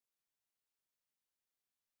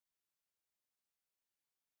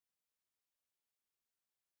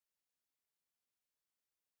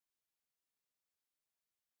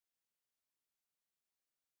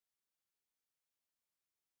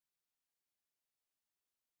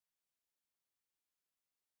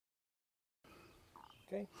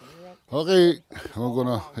Okay, so you're at. Okay, we're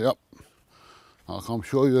gonna, yep. I'll come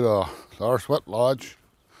show you our sweat lodge.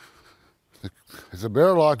 It's a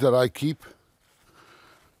bear lodge that I keep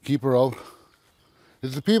her out.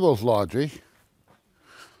 It's the people's lodge, eh?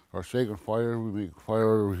 Our sacred fire, we make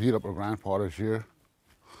fire, we heat up our grandfathers here.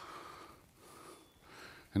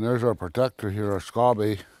 And there's our protector here, our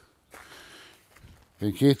scobby.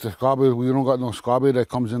 In case the scobby, we don't got no scobby that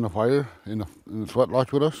comes in the fire, in the sweat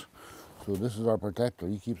lodge with us. So this is our protector.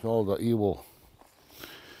 He keeps all the evil,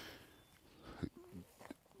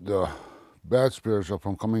 the bad spirits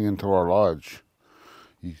from coming into our lodge.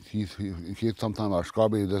 In case sometimes our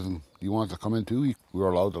scobby doesn't, he wants to come in too,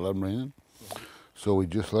 we're allowed to let him in. So we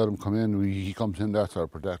just let him come in. He comes in. That's our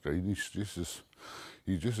protector. He's just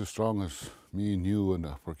as strong as me and you, and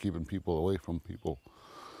for keeping people away from people.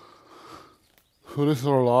 So this is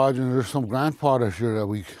our lodge, and there's some grandfathers here that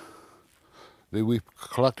we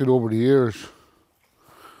collected over the years.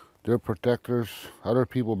 They're protectors. Other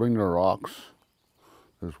people bring their rocks.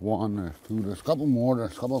 There's one, there's two, there's a couple more.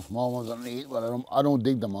 There's a couple of small ones underneath, but I don't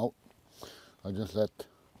dig them out. I just let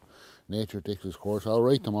nature take its course. I'll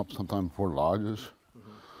rate them up sometime before lodges.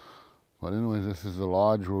 But anyways, this is the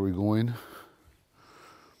lodge where we're going.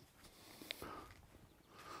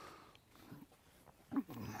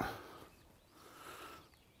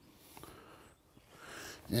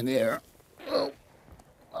 In there, oh,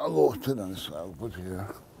 I'll go sit on this side. I'll put it here.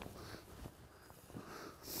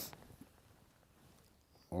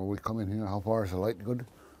 Or we come in here. How far is the light good?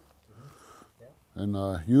 Yeah.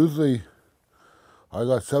 And usually, I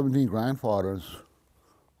got 17 grandfathers.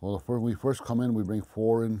 Well, when we first come in, we bring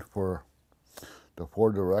 4 in for the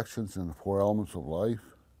 4 directions and the 4 elements of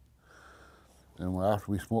life. And after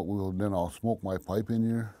we smoke, then I'll smoke my pipe in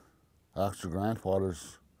here. Ask the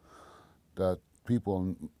grandfathers that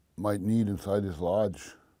people might need inside this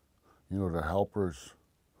lodge, you know, the helpers.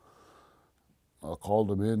 I'll call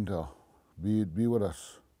them in to be with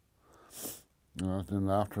us. You know, then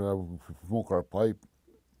after we smoke our pipe,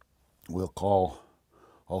 I'll call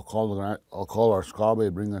our scabby,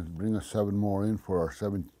 bring us 7 more in for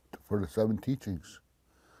the 7 teachings.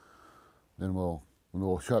 Then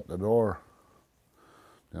we'll shut the door.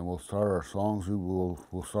 Then we'll start our songs. We'll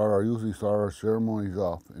usually start our ceremonies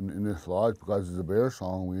off in this lodge because it's a bear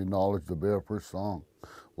song. We acknowledge the bear first song.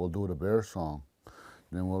 We'll do the bear song.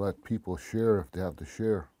 Then we'll let people share if they have to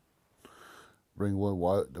share. Bring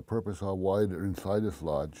the purpose of why they're inside this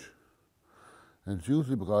lodge. And it's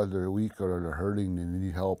usually because they're weak or they're hurting, they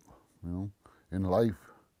need help, you know. In life,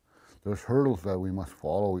 there's hurdles that we must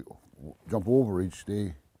follow, jump over each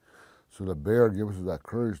day. So the bear gives us that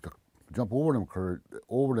courage to jump over them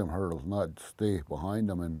hurdles, not stay behind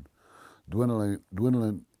them and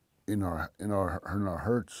dwindling in our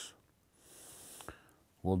hurts.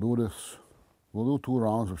 We'll do this. We'll do 2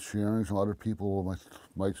 rounds of sharing. Some other people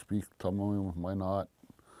might speak, some of them might not.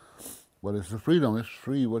 But it's the freedom. It's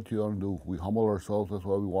free what you want to do. We humble ourselves. That's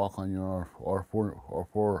why we walk on our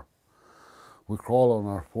 4. We crawl on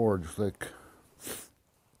our 4, just like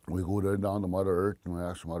we go down to Mother Earth, and we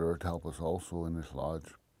ask Mother Earth to help us also in this lodge.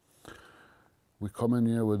 We come in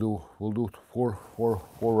here. We'll do four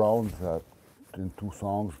rounds in 2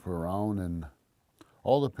 songs per round, and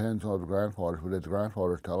all depends on the grandfathers. What the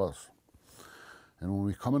grandfathers tell us. And when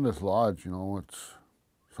we come in this lodge, you know, it's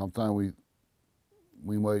sometimes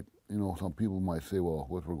we might, you know, some people might say, well,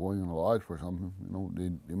 what we're going in the lodge for something, you know,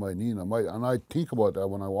 they might need. And I think about that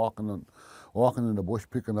when I walking in the bush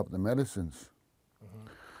picking up the medicines.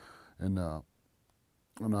 And I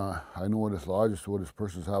know what this lodge is, what this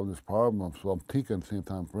person's having this problem, so I'm thinking at the same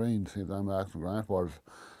time praying, at the same time asking grandfathers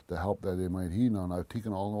the help that they might need. And I'm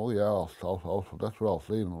thinking, that's what I'll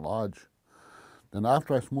say in the lodge. Then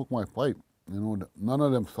after I smoke my pipe, you know, none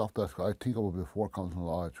of them stuff that I think of before comes in the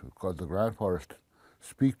lodge, because the grandfathers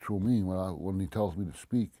speak through me when he tells me to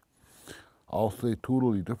speak. I'll say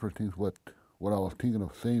totally different things what I was thinking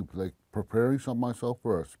of saying, like preparing something myself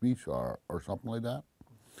for a speech or something like that.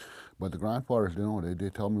 But the grandfathers, they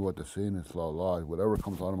tell me what to say in this lodge. Whatever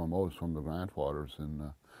comes out of my mouth is from the grandfathers,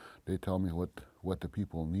 and they tell me what the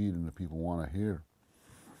people need and the people want to hear.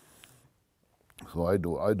 So I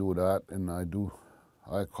do that, and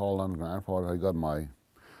I call on the grandfather. I got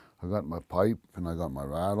my pipe and I got my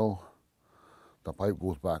rattle. The pipe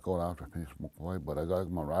goes back out after I finish smoking pipe, but I got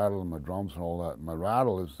my rattle and my drums and all that. And my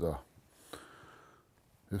rattle is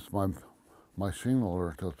my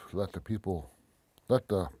signaler to let the people,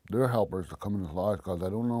 their helpers to come in the lodge, because I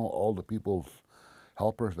don't know all the people's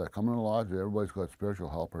helpers that come in the lodge. Everybody's got spiritual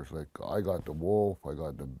helpers. Like I got the wolf, I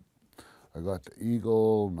got the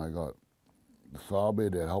eagle, and I got the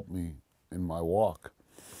sabe that helped me in my walk.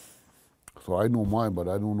 So I know mine, but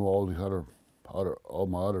I don't know all these all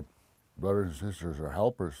my other brothers and sisters are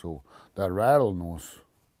helpers. So that rattle knows.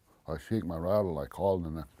 I shake my rattle. I call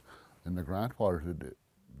them, and the grandfathers,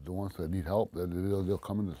 the ones that need help, they'll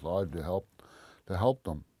come in this lodge to help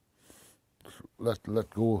them. Let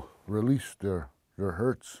go, release their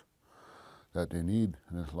hurts that they need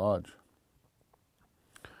in this lodge.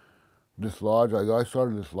 This lodge, I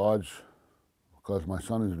started this lodge because my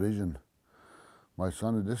son is vision.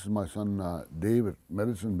 This is my son David,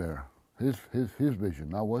 Medicine Bear. His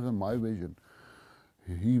vision. That wasn't my vision.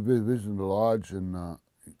 He visited the lodge, and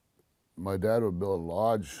my dad would build a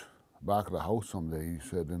lodge back of the house someday. He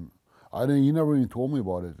said, and he never even told me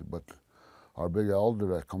about it. But our big elder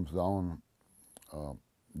that comes down,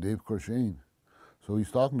 Dave Crochane. So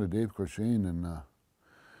he's talking to Dave Crochane,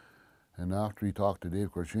 and after he talked to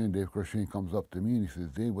Dave Crochane comes up to me and he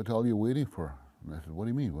says, Dave, what the hell are you waiting for? And I said, what do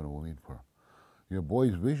you mean, what am I waiting for? Your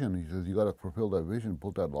boy's vision. He says, you got to fulfill that vision,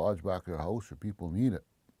 put that lodge back in your house, your people need it.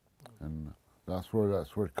 And that's where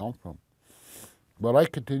it comes from. But I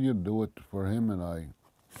continue to do it for him, and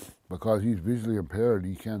because he's visually impaired,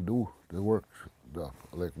 he can't do the work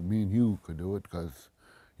like me and you could do it, because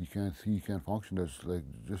he can't see, he can't function. That's like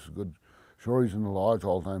just a good. Sure, he's in the lodge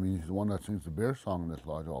all the time. He's the one that sings the bear song in this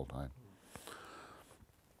lodge all the time.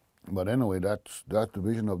 But anyway, that's the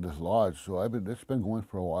vision of this lodge. So it's been going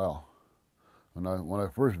for a while. And when I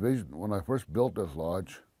first built this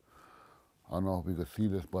lodge, I don't know if you could see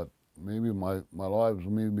this, but maybe my lodge was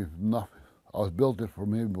maybe enough. I was built it for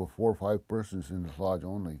maybe 4 or 5 persons in this lodge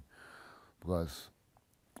only, because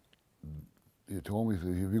he told me, if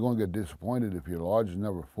you're going to get disappointed if your lodge is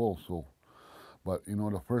never full. So, but you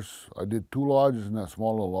know, I did 2 lodges in that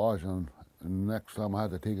small little lodge, and the next time I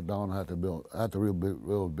had to take it down, I had to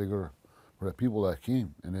build bigger for the people that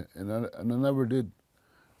came, and it never did.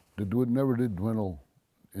 It never did dwindle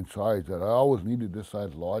in size. That I always needed this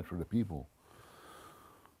size lodge for the people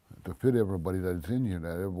to fit everybody that's in here,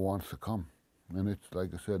 that ever wants to come. And it's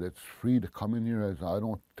like I said, it's free to come in here. I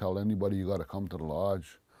don't tell anybody you got to come to the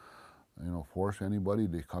lodge, you know, force anybody.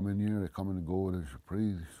 They come in here, they come and go, there's a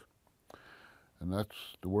praise. And that's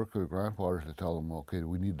the work of the grandfathers, to tell them, okay,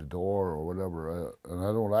 we need the door or whatever. And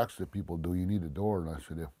I don't ask the people, do you need a door? And I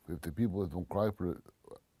said, if the people don't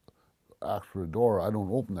ask for a door, I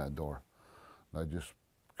don't open that door. I just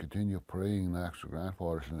continue praying and ask the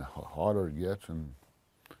grandfathers, and the harder it gets and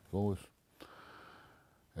goes.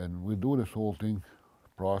 And we do this whole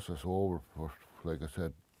process over for, like I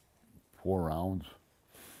said, 4 rounds.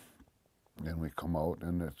 And we come out,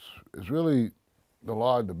 and it's really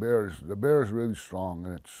the bear is really strong,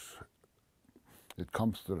 and it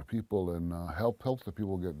comes to the people and helps the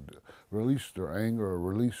people release their anger, or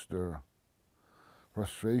release their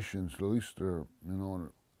frustrations, release their, you know,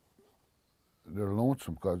 they're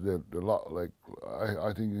lonesome, because they're like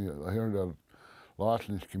I think I heard that lots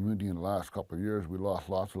in this community in the last couple of years. We lost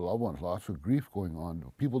lots of loved ones, lots of grief going on.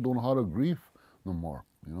 People don't know how to grieve no more,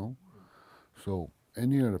 you know. So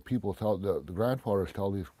in here, the people the grandfathers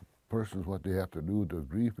tell these persons what they have to do to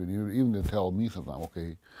grieve, and even they tell me sometimes,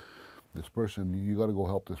 okay, this person, you got to go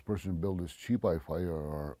help this person build this cheap-eye fire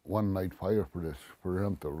or one-night fire for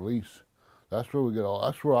them to release. That's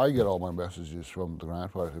where I get all my messages from the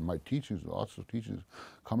grandfathers, and my teachings, lots of teachings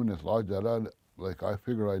come in this lodge that I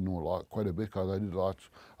figure I know quite a bit, because I did lots.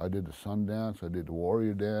 I did the sun dance, I did the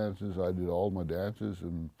warrior dances, I did all my dances,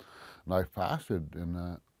 and I fasted,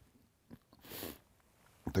 and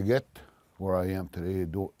to get where I am today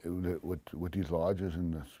with these lodges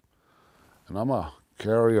and this. And I'm a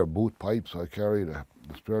carrier of both pipes. I carry the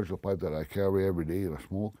spiritual pipe that I carry every day to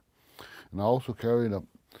smoke, and I also carry the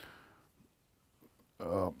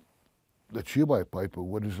Chibai pipe,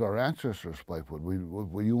 what is our ancestors' pipe, what we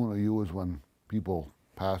want to use when people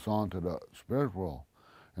pass on to the spirit world.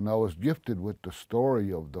 And I was gifted with the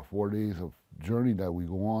story of the 4 days of journey that we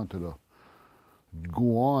go on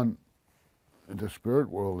in the spirit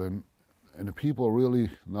world, and the people really,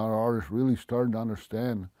 our artists really starting to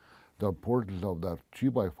understand the importance of that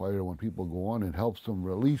Chibai fire when people go on. It helps them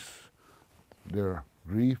release their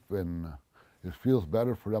grief, and it feels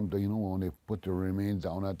better for them to, you know, when they put their remains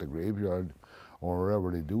down at the graveyard or wherever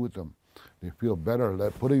they do with them, they feel better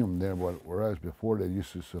putting them there. Whereas before they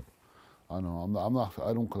used to, I don't know,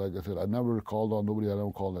 I don't, like I said, I never called on nobody. I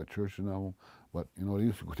don't call that church now. But, you know, they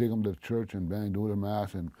used to take them to the church and bang, do the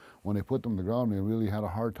mass, and when they put them to the ground, they really had a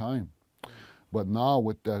hard time. But now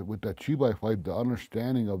with that Chibai fight, the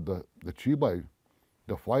understanding of the Chibai,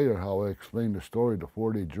 the fire, how I explained the story, the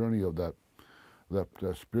 4-day journey of that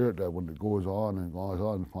spirit, that when it goes on and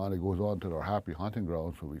finally goes on to their happy hunting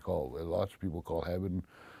grounds, what we call, lots of people call heaven,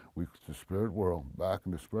 the spirit world, back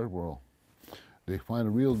in the spirit world. they find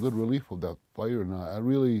a real good relief of that fire. And I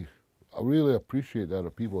really appreciate that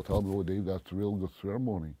if people tell me, "Oh, Dave, that's a real good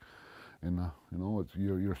ceremony." And you know, it's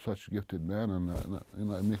you're such a gifted man, and you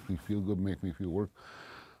know, it makes me feel good, make me feel work.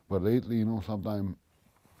 But lately, you know, sometimes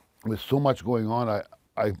with so much going on,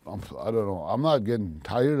 I don't know. I'm not getting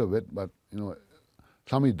tired of it, but you know,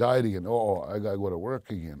 somebody died again. Oh, I gotta go to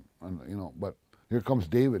work again, and you know. But here comes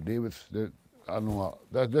David. David's there. I don't know.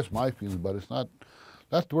 That's just my feeling, but it's not.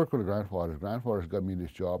 That's the work with the grandfathers. Grandfathers got me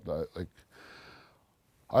this job.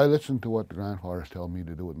 I listen to what the grandfathers tell me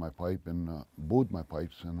to do with my pipe and both my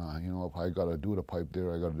pipes, and you know, if I gotta do the pipe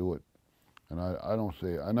there, I gotta do it. And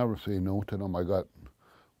I never say no to them.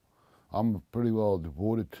 I'm pretty well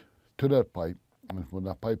devoted to that pipe. And when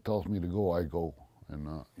that pipe tells me to go, I go.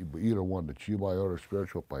 And either one, the chibai or the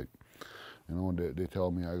spiritual pipe. You know, they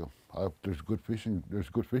tell me there's good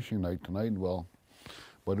fishing night tonight. Well,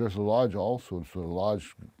 but there's a lodge also. So the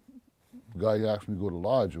lodge guy asked me to go to the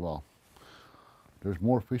lodge. Well, there's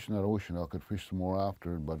more fish in that ocean. I could fish some more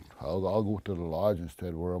after, but I'll go to the lodge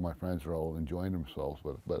instead, where all my friends are all enjoying themselves.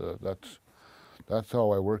 But that's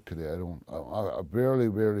how I work today. I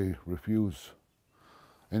barely refuse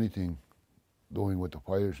anything doing with the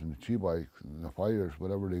fires and the chibai and the fires,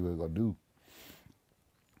 whatever they were going to do.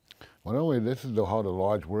 But anyway, this is how the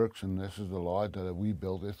lodge works, and this is the lodge that we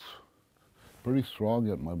built. It's pretty strong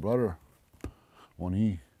yet. My brother, when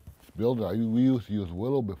he built it, we used to use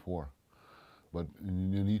willow before, but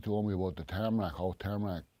and he told me about the tamarack, how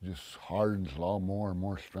tamarack just hardens a lot more and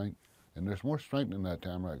more strength. And there's more strength in that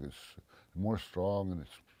tamarack. It's more strong, and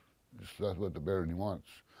that's what the bear wants,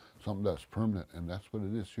 something that's permanent, and that's what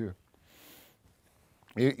it is here.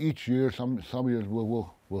 Each year, some years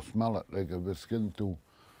we'll smell it, like if it's getting too,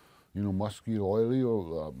 you know, musky, oily,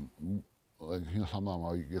 or like, you know,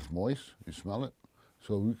 sometimes it gets moist, you smell it.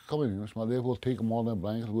 So we come in, you know, smell it. We'll take them all them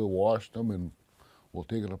blankets, we'll wash them, and we'll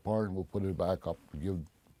take it apart, and we'll put it back up,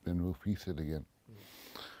 and we'll piece it again.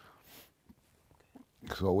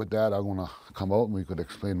 So with that, I'm gonna come out, and we could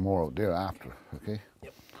explain more out there after, okay?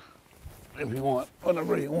 Yep. If you want,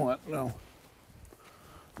 whatever you want, no.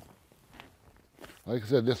 Like I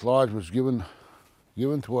said, this lodge was given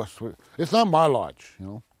to us. It's not my lodge, you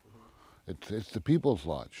know. It's the people's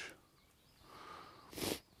lodge.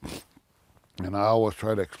 And I always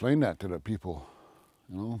try to explain that to the people,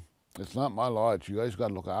 you know. It's not my lodge. You guys got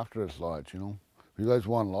to look after this lodge, you know. If you guys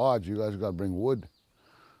want a lodge, you guys got to bring wood.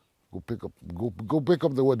 Go pick up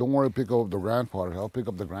the wood. Don't worry, pick up the grandfathers. I'll pick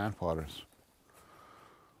up the grandfathers.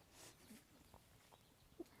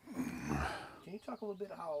 Can you talk a little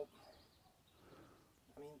bit how?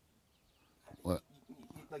 I mean, What?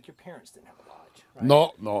 Like your parents didn't have a lodge, right?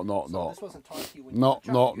 No. So this wasn't taught to you when you were a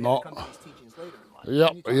child. You had to come to these teachings later in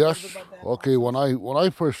life. Yep, yes. Okay, when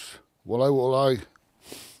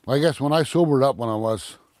I guess when I sobered up,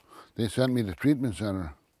 they sent me to treatment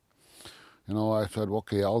center. You know, I said,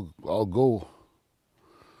 okay, I'll go.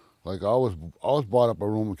 Like I was brought up a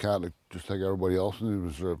Roman Catholic, just like everybody else in the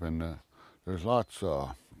reserve, and there's lots.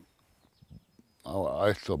 I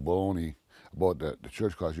still baloney about the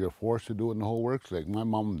church, because you're forced to do it, and the whole works. Like my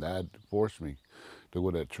mom and dad forced me to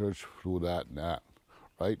go to church through that and that,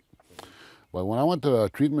 right? But when I went to the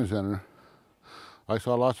treatment center, I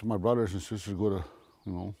saw lots of my brothers and sisters go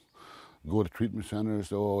to treatment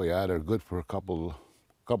centers. Oh yeah, they're good for a couple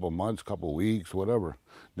months, couple weeks, whatever.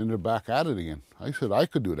 Then they're back at it again. I said I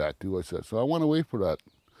could do that too. I said, so I went away for that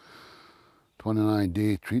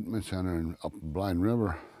 29-day treatment center up in Blind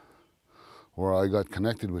River, where I got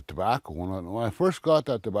connected with tobacco. When I first got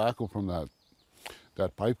that tobacco from that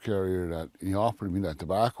pipe carrier, that he offered me that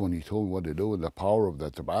tobacco, and he told me what to do with the power of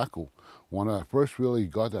that tobacco. When I first really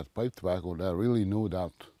got that pipe tobacco, I really knew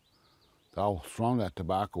that how strong that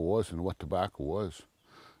tobacco was and what tobacco was,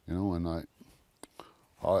 you know. And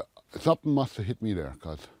something must have hit me there,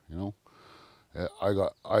 because you know,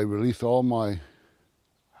 I released all my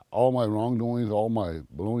wrongdoings, all my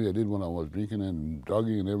baloney I did when I was drinking and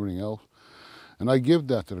drugging and everything else. And I give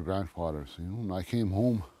that to the grandfathers, you know. And I came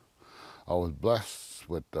home, I was blessed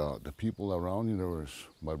with the people around me. There was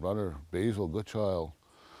my brother Basil, good child,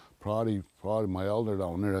 Proddy, my elder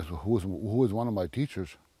down there, who was one of my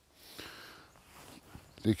teachers.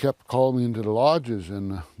 They kept calling me into the lodges,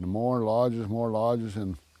 and the more lodges,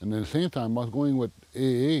 and at the same time I was going with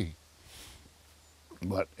AA.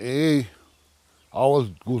 But AA always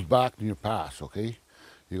goes back to your past, okay?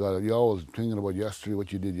 You always thinking about yesterday,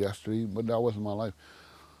 what you did yesterday, but that wasn't my life.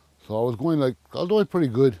 So I was doing pretty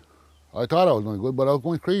good. I thought I was doing good, but I was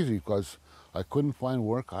going crazy because I couldn't find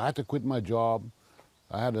work. I had to quit my job.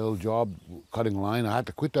 I had a little job cutting line. I had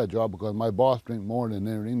to quit that job because my boss drank more than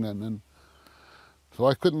everything. And then So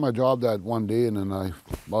I quit my job that one day, and then I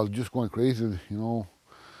was just going crazy. You know,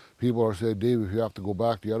 people are saying, Dave, if you have to go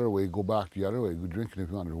back the other way, go back the other way. Go drinking if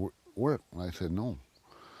you want to work. And I said, no.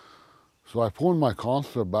 So I phoned my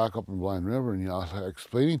counselor back up in Blind River, and I was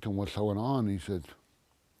explaining to him what's going on. And he said,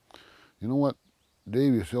 you know what,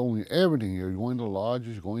 Dave, you're selling everything. You're going to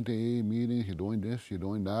lodges, you're going to AA meetings, you're doing this, you're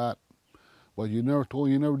doing that. But you never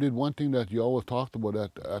did one thing that you always talked about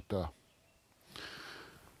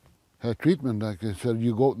at treatment. Like I said,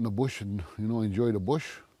 you go out in the bush and, you know, enjoy the bush.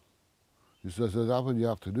 He says, that's what you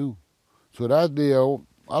have to do. So that day,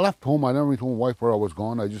 I left home. I never told my wife where I was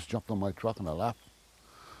going. I just jumped on my truck and I left.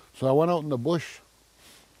 So I went out in the bush.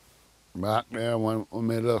 Back there, we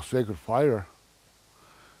made a little sacred fire.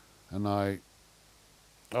 And I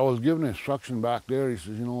was given instruction back there. He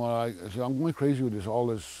says, you know what, I said, I'm going crazy with all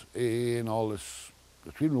this AA and all this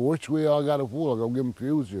treatment. Which way I got to fool? I got to give him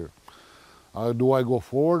views here. Do I go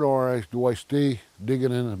forward, or do I stay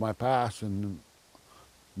digging into my past and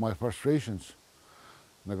my frustrations?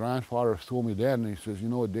 And the grandfather told me then, and he says, you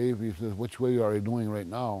know what, Dave, he says, which way are you doing right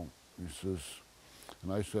now? He says,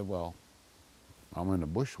 and I said, well, I'm in the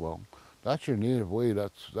bush. Well, that's your native way.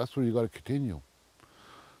 That's where you got to continue.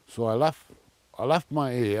 So I left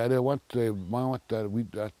my AA. I went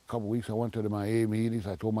that couple of weeks. I went to my AA meetings.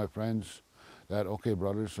 I told my friends that, okay,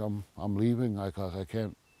 brothers, I'm leaving because I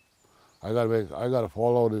can't. I gotta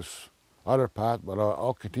follow this other path, but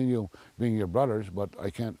I'll continue being your brothers. But I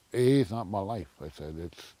can't. AA is not my life. I said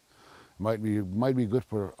it might be good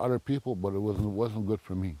for other people, but it wasn't good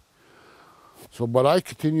for me. So, but I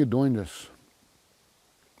continued doing this,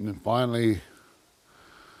 and then finally,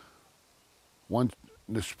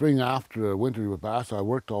 the spring after the winter was past, I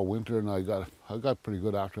worked all winter, and I got pretty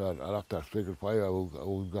good after that. I left that sacred fire. I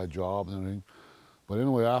got jobs and everything. But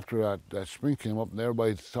anyway, after that spring came up, and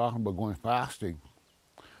everybody's talking about going fasting,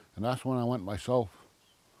 and that's when I went myself.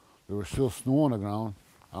 There was still snow on the ground.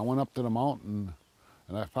 I went up to the mountain,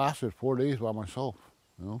 and I fasted 4 days by myself.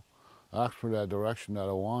 You know, I asked for that direction that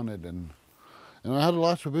I wanted, and I had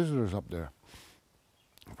lots of visitors up there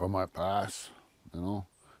from my past. You know,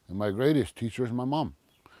 and my greatest teacher is my mom.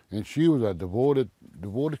 And she was a devoted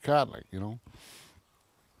Catholic, you know.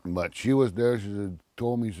 But she was there. She said,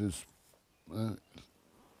 told me, she says,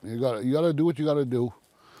 you gotta do what you gotta do.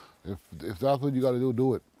 If that's what you gotta do,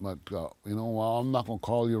 do it. But you know, well, I'm not gonna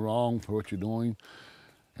call you wrong for what you're doing.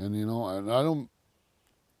 And you know, and I don't.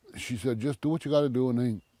 She said, just do what you gotta do,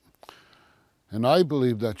 and I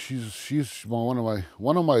believe that she's one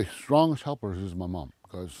of my strongest helpers is my mom,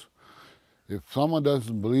 because if someone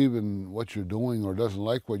doesn't believe in what you're doing or doesn't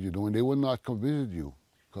like what you're doing, they would not come visit you.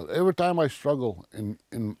 Because every time I struggle in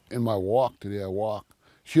my walk today,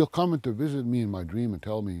 she'll come in to visit me in my dream and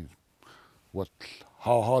tell me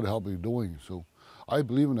how the help me doing. So I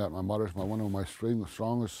believe in that. My mother's one of my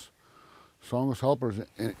strongest helpers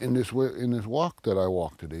in this walk that I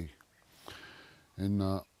walk today. And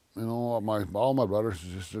you know, all my brothers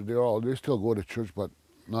and sisters, they still go to church, but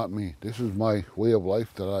not me. This is my way of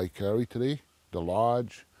life that I carry today, the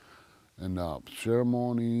lodge and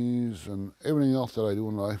ceremonies and everything else that I do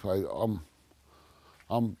in life. I'm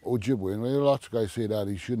Ojibway, and lots of guys say that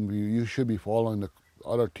you should be following the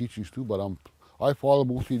other teachings too, but I follow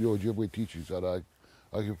mostly the Ojibway teachings that I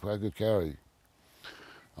could carry.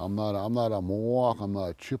 I'm not a Mohawk, I'm not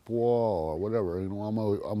a Chippewa or whatever. You know,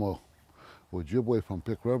 I'm a Ojibway from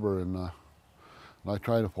Pick River, and I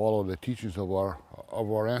try to follow the teachings of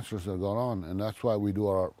our ancestors that got on, and that's why we do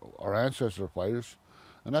our ancestor fighters,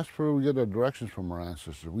 and that's where we get our directions from our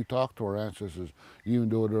ancestors. We talk to our ancestors, even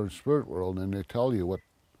though they're in the spirit world, and they tell you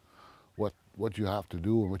what you have to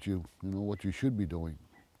do and what you should be doing.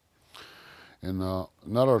 And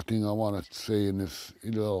another thing I want to say in this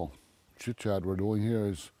little chit chat we're doing here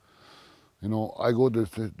is, you know, I go to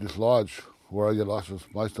this lodge where I get lots of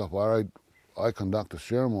my stuff. I conduct a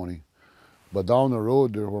ceremony. But down the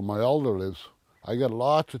road there where my elder lives, I get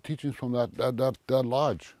lots of teachings from that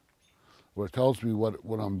lodge, where it tells me what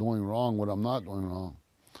I'm doing wrong, what I'm not doing wrong.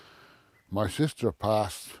 My sister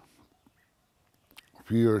passed a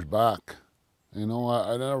few years back. You know,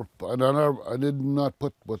 I did not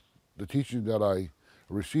put what the teachings that I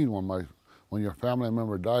received when your family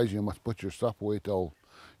member dies, you must put your stuff away till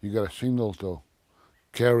you get a signal to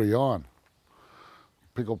carry on,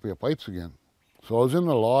 pick up your pipes again. So I was in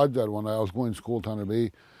the lodge that when I was going to school, Thunder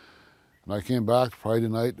Bay, and I came back Friday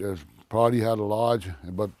night. Proddy had a lodge,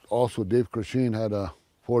 but also Dave Christine had a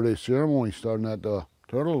 4-day ceremony starting at the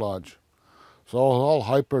Turtle Lodge. So I was all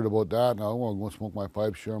hypered about that, and I want to go smoke my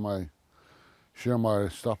pipe, share my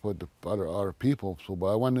stuff with the other people. So, but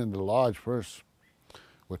I went into the lodge first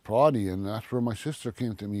with Proddy, and that's where my sister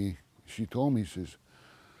came to me. she told me, she says,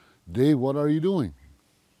 Dave, what are you doing?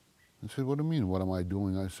 I said, what do you mean, what am I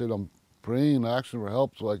doing? I said, I'm praying and asking for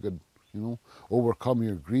help so I could, overcome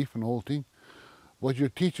your grief and the whole thing. What your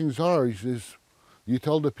teachings are, he says, you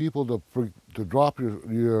tell the people to drop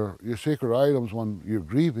your sacred items when you're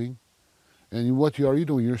grieving, and what are you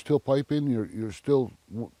doing? You're still piping, you're still,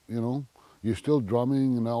 you're still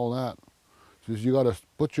drumming and all that. He says, you got to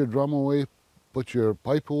put your drum away, put your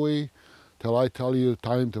pipe away, till I tell you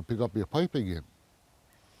time to pick up your pipe again.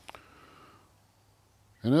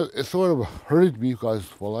 And it sort of hurted me because,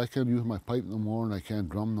 well, I can't use my pipe no more and I can't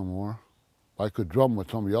drum no more. I could drum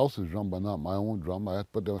with somebody else's drum, but not my own drum. I had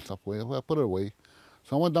to put that stuff away. I put it away.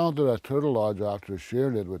 So I went down to that turtle lodge after I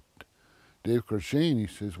shared it with Dave Kershane. He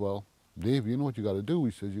says, well, Dave, you know what you got to do?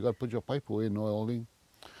 He says, you got to put your pipe away and all thing.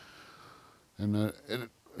 And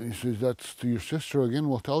he says, that's to your sister again,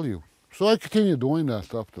 we'll tell you. So I continued doing that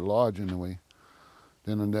stuff to the lodge anyway.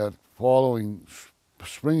 Then in that following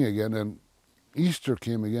spring again, and Easter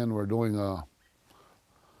came again, we're doing a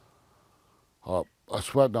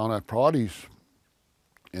sweat down at Proddy's,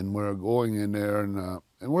 and we're going in there, and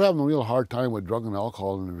we're having a real hard time with drug and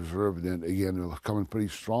alcohol in the reserve. Then again, it was coming pretty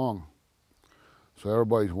strong. So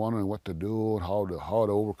everybody's wondering what to do, how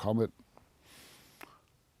to overcome it.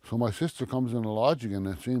 So my sister comes in the lodge again,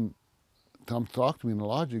 and Tom talked to me in the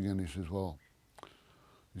lodge again. He says, well,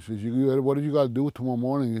 what did you got to do tomorrow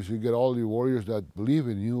morning? He said, you get all your warriors that believe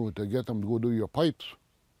in you to get them to go do your pipes.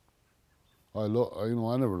 I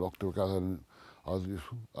never looked because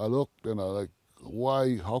I looked and I like,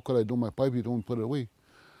 why, how could I do my pipe? You don't put it away.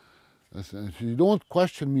 I said, you don't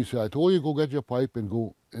question me. He said, I told you go get your pipe and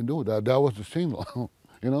go and do it. That was the same,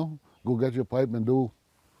 go get your pipe and do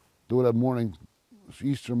that morning,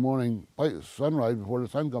 Easter morning sunrise before the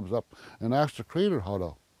sun comes up, and ask the Creator how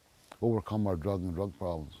to overcome our drug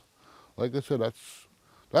problems. Like I said,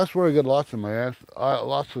 that's where I get lots of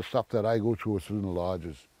lots of stuff that I go through in the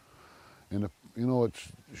lodges. And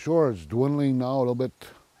it's dwindling now a little bit.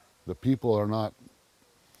 The people are not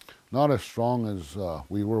as strong as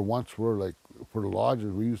we once were. Like for the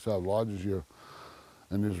lodges, we used to have lodges here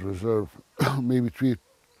in this reserve, maybe to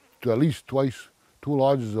at least two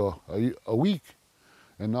lodges a week.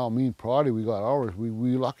 And now me and Proddy, we got ours.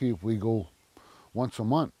 We lucky if we go once a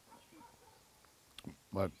month.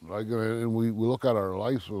 But and we look at our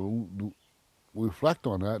lives, so we reflect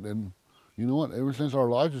on that, and you know what? Ever since our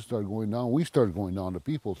lodges started going down, we started going down. The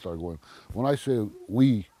people started going. When I say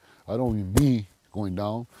we, I don't mean me going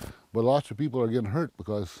down, but lots of people are getting hurt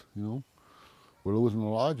because we're losing the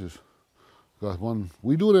lodges. Because when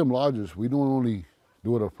we do them lodges, we don't only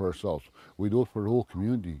do it for ourselves. We do it for the whole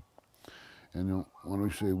community. And when we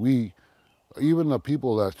say we, even the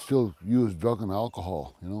people that still use drug and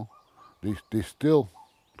alcohol, they still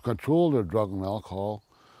control their drug and alcohol,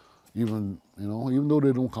 even though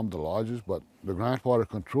they don't come to lodges, but the grandfather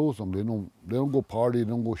controls them. They don't go party, they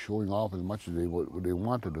don't go showing off as much as they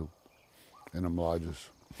want to do in them lodges.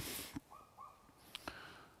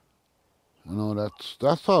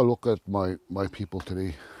 That's how I look at my people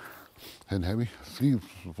today. And heavy. See,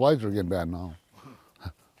 the flies are getting bad now.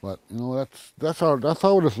 But that's how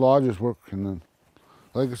this lodges work. And then,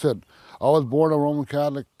 like I said, I was born a Roman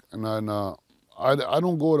Catholic, and then I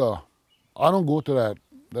don't go to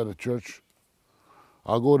that church.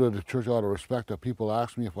 I'll go to the church out of respect that people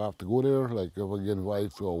ask me if I have to go there. Like if I get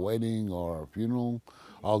invited to a wedding or a funeral,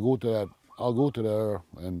 I'll go to there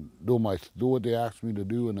and do what they ask me to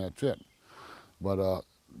do, and that's it. But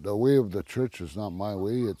the way of the church is not my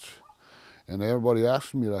way. And everybody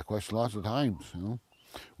asks me that question lots of times.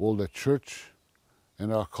 Will the church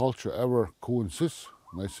and our culture ever coexist?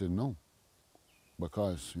 And I said no,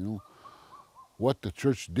 because what the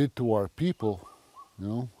church did to our people,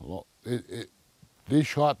 they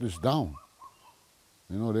shot this down.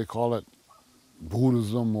 They call it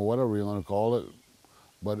Buddhism or whatever you want to call it,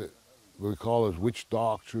 but we call it witch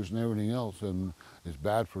doctors and everything else, and it's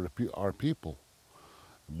bad for our people.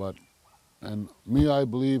 And me, I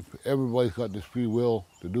believe everybody's got this free will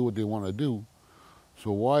to do what they want to do.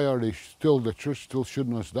 So why are the church still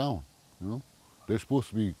shooting us down? They're supposed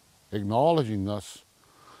to be acknowledging us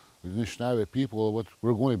as Nishnaabeg people.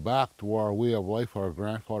 We're going back to our way of life our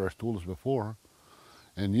grandfathers told us before,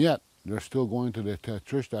 and yet they're still going to the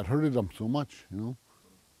church that hurted them so much.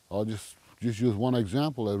 I'll just use one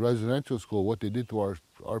example: at residential school, what they did to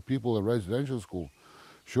our people in residential school.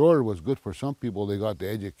 Sure, it was good for some people. They got the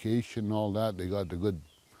education and all that. They got the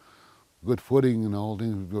good footing and all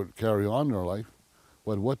things to carry on their life.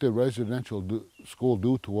 But what did residential school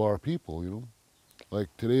do to our people? Like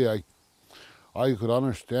today, I could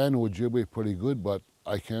understand Ojibway pretty good, but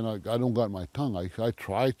I cannot. I don't got my tongue. I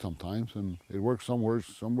try sometimes, and it works. Some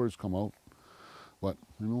words come out, but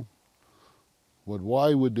you know. But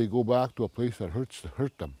why would they go back to a place that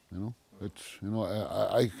hurt them? You know, it's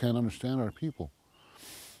I can't understand our people.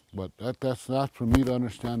 But that's not for me to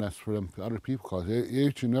understand. That's for them other people. Cause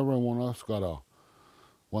each and every one of us got a.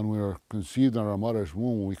 When we were conceived in our mother's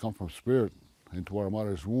womb, when we come from spirit into our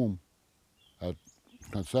mother's womb at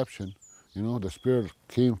conception, you know, the spirit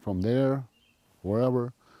came from there,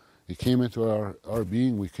 wherever. It came into our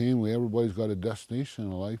being. Everybody's got a destination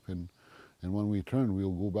in life, and when we turn,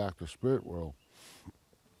 we'll go back to spirit world.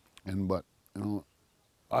 But you know,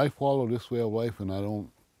 I follow this way of life, and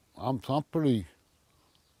I'm pretty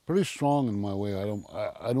strong in my way.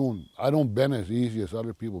 I don't bend as easy as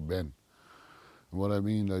other people bend. And what I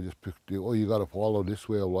mean, I just you got to follow this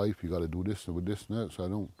way of life. You got to do this with this and that.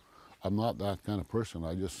 So I'm not that kind of person.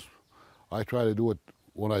 I try to do it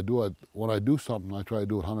when I do something. I try to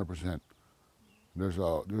do it 100%. There's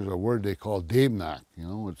a word they call Davenak. You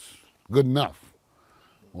know, it's good enough.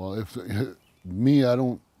 Well, if me, I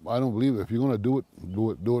don't believe it. If you're gonna do it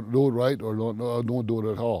right, or don't do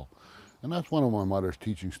it at all. And that's one of my mother's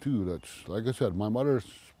teachings too. That's, like I said, my mother's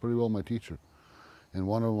pretty well my teacher. And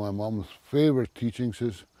one of my mom's favorite teachings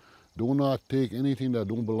is, do not take anything that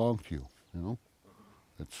don't belong to you. You know,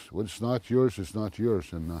 it's not yours. It's not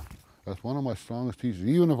yours. And that's one of my strongest teachings.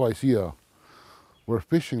 Even if I see we're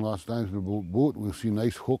fishing lots of times in the boat, we'll see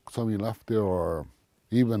nice hook somebody left there, or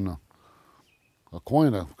even a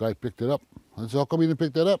coin, a guy picked it up. I said, how come you didn't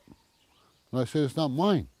pick that up? And I said, it's not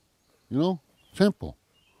mine. You know, simple.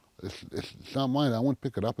 It's not mine. I won't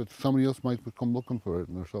pick it up. Somebody else might come looking for it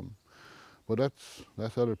or something. But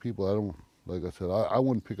that's other people. I don't, like I said, I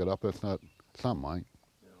wouldn't pick it up. It's not mine.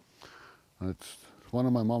 Yeah. And it's one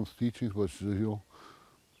of my mom's teachings was, you know,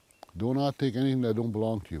 do not take anything that don't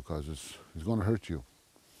belong to you, because it's going to hurt you.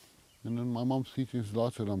 And then my mom's teachings,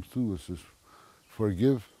 lots of them too, is just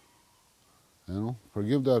forgive. You know,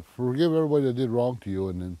 forgive everybody that did wrong to you,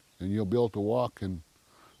 and you'll be able to walk and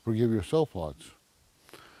forgive yourself lots.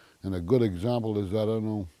 And a good example is that, I don't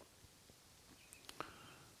know,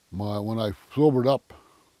 when I sobered up,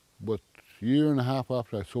 but a year and a half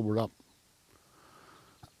after I sobered up,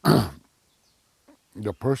 the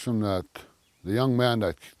young man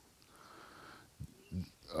that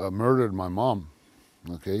murdered my mom,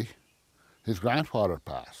 okay, his grandfather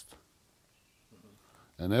passed.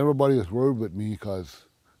 And everybody was worried with me because,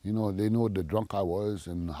 you know, they know the drunk I was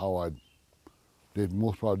and how they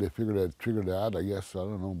figured I'd triggered that, I guess, I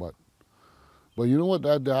don't know, but you know what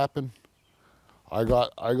that happened? I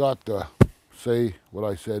got to say what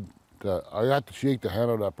I said. I got to shake the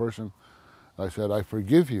hand of that person. I said, I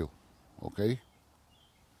forgive you, okay?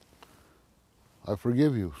 I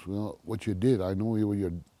forgive you. So, you know, what you did. I know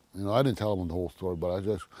you know, I didn't tell him the whole story, but I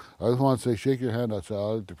just want to say, shake your hand. I said, I'd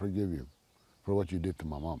like to forgive you for what you did to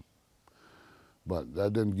my mom. But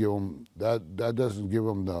that didn't give him, that doesn't give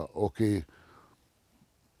him the, okay,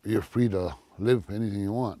 you're free to live anything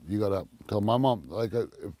you want. You gotta tell my mom, like if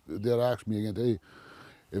they'd ask me again, hey,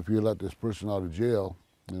 if you let this person out of jail,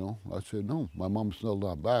 you know, I said, no, my mom's still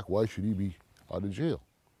not back. Why should he be out of jail?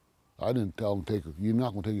 I didn't tell him, you're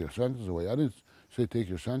not gonna take your sentence away. I didn't say take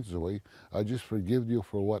your sentence away. I just forgive you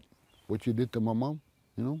for what you did to my mom,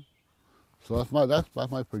 you know? So that's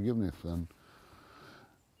my forgiveness. And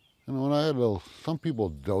you know, and I had some people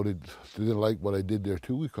doubted, they didn't like what I did there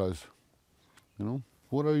too, because, you know,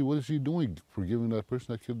 what is he doing forgiving that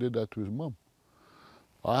person that did that to his mom?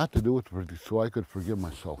 I had to do it so I could forgive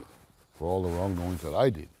myself for all the wrongdoings that I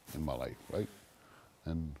did in my life, right?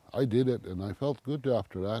 And I did it, and I felt good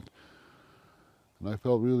after that. And I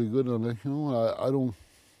felt really good, and you know,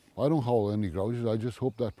 I don't hold any grudges. I just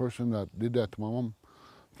hope that person that did that to my mom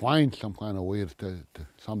finds some kind of way to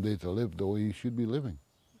someday to live the way he should be living.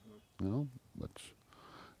 You know, but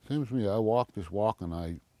same as me. I walk this walk,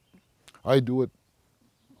 and I do it.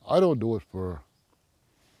 I don't do it for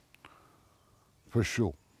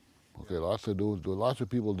show. Okay, lots of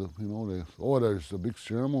people do. You know, there's a big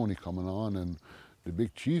ceremony coming on, and the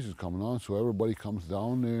big cheese is coming on, so everybody comes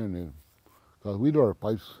down there, and because we do our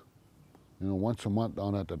pipes, you know, once a month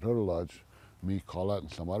down at the Turtle Lodge. Me, Colette,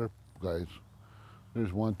 and some other guys.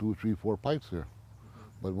 There's 1, 2, 3, 4 pipes there.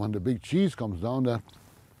 But when the big cheese comes down, the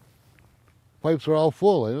pipes are all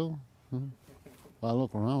full, you know. I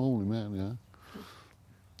look around, holy man, yeah.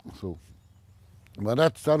 So, but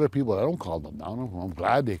that's other people. I don't call them down. I'm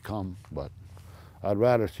glad they come, but I'd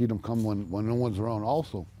rather see them come when no one's around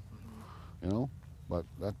also, you know. But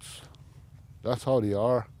that's how they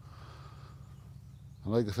are.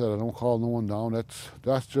 And like I said, I don't call no one down.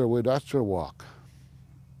 That's their way. That's their walk.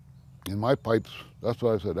 In my pipes, That's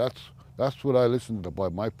what I said. That's what I listen to by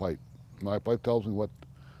my pipe. My pipe tells me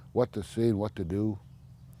what to say and what to do.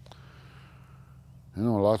 You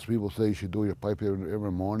know, lots of people say you should do your pipe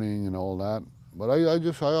every morning and all that. But I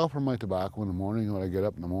offer my tobacco in the morning when I get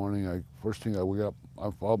up in the morning. First thing I wake up,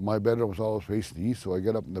 my bedroom was always facing east, so I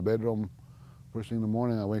get up in the bedroom. First thing in the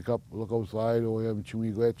morning, I wake up, look outside, oh, I have a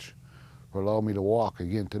chewy glitch, for allow me to walk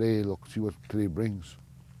again today. Look, see what today brings.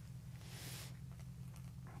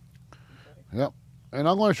 Yep. And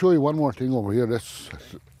I'm going to show you one more thing over here.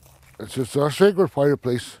 It's our sacred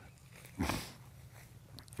fireplace.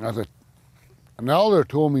 An elder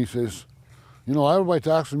told me, he says, you know, everybody's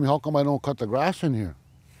asking me how come I don't cut the grass in here.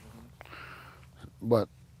 But,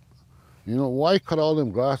 you know, why cut all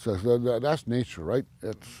them grasses? That's nature, right?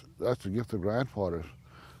 That's the gift of grandfathers.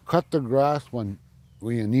 Cut the grass when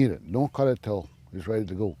you need it. Don't cut it till it's ready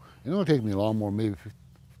to go. It don't take me a lawnmower, maybe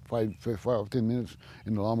 15 minutes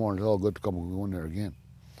in the lawnmower, and it's all good to come go in there again.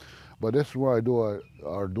 But this is where I do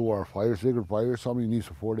our fire, sacred fire. Somebody needs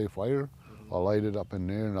a 4-day fire. I'll light it up in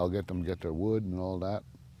there, and I'll get them to get their wood and all that.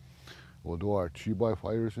 We'll do our Ojibway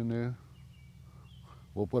fires in there.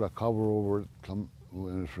 We'll put a cover over it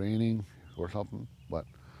when it's raining or something. But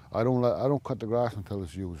I don't cut the grass until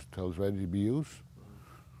it's used, until it's ready to be used.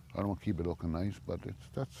 I don't keep it looking nice, but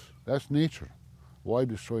that's nature. Why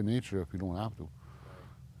destroy nature if you don't have to?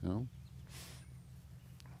 You know.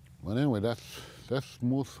 But anyway, that's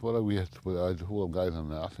most what we had with the whole guys on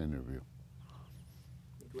the last interview.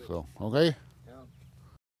 So okay.